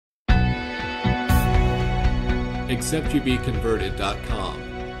ExceptYouBeConverted.com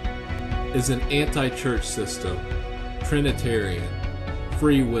is an anti-church system, Trinitarian,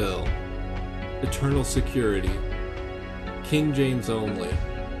 free will, eternal security, King James only,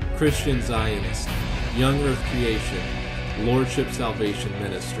 Christian Zionist, Young Earth Creation, Lordship Salvation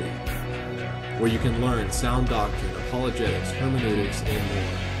Ministry, where you can learn sound doctrine, apologetics, hermeneutics, and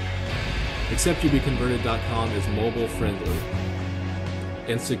more. ExceptYouBeConverted.com is mobile friendly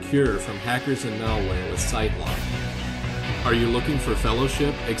and secure from hackers and malware with SiteLock. Are you looking for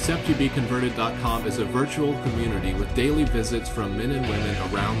fellowship? ExceptYouBeConverted.com is a virtual community with daily visits from men and women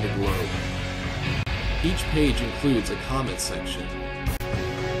around the globe. Each page includes a comment section.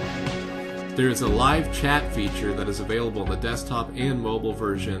 There is a live chat feature that is available on the desktop and mobile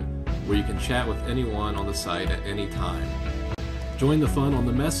version where you can chat with anyone on the site at any time. Join the fun on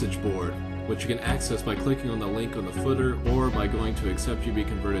the message board, which you can access by clicking on the link on the footer or by going to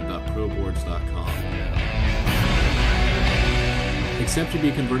exceptyoubeconverted.proboards.com.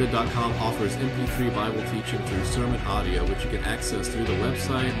 ExceptYouBeConverted.com offers MP3 Bible teaching through sermon audio, which you can access through the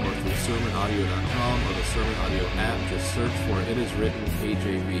website or through sermonaudio.com or the Sermon Audio app. Just search for It Is Written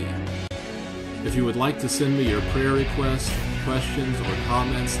KJV. If you would like to send me your prayer requests, questions, or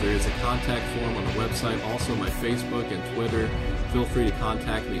comments, there is a contact form on the website, also my Facebook and Twitter. Feel free to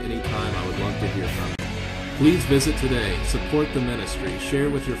contact me anytime. I would love to hear from you. Please visit today, support the ministry, share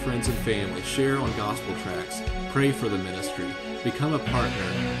with your friends and family, share on gospel tracts, pray for the ministry, become a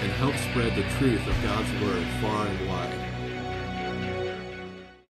partner, and help spread the truth of God's Word far and wide.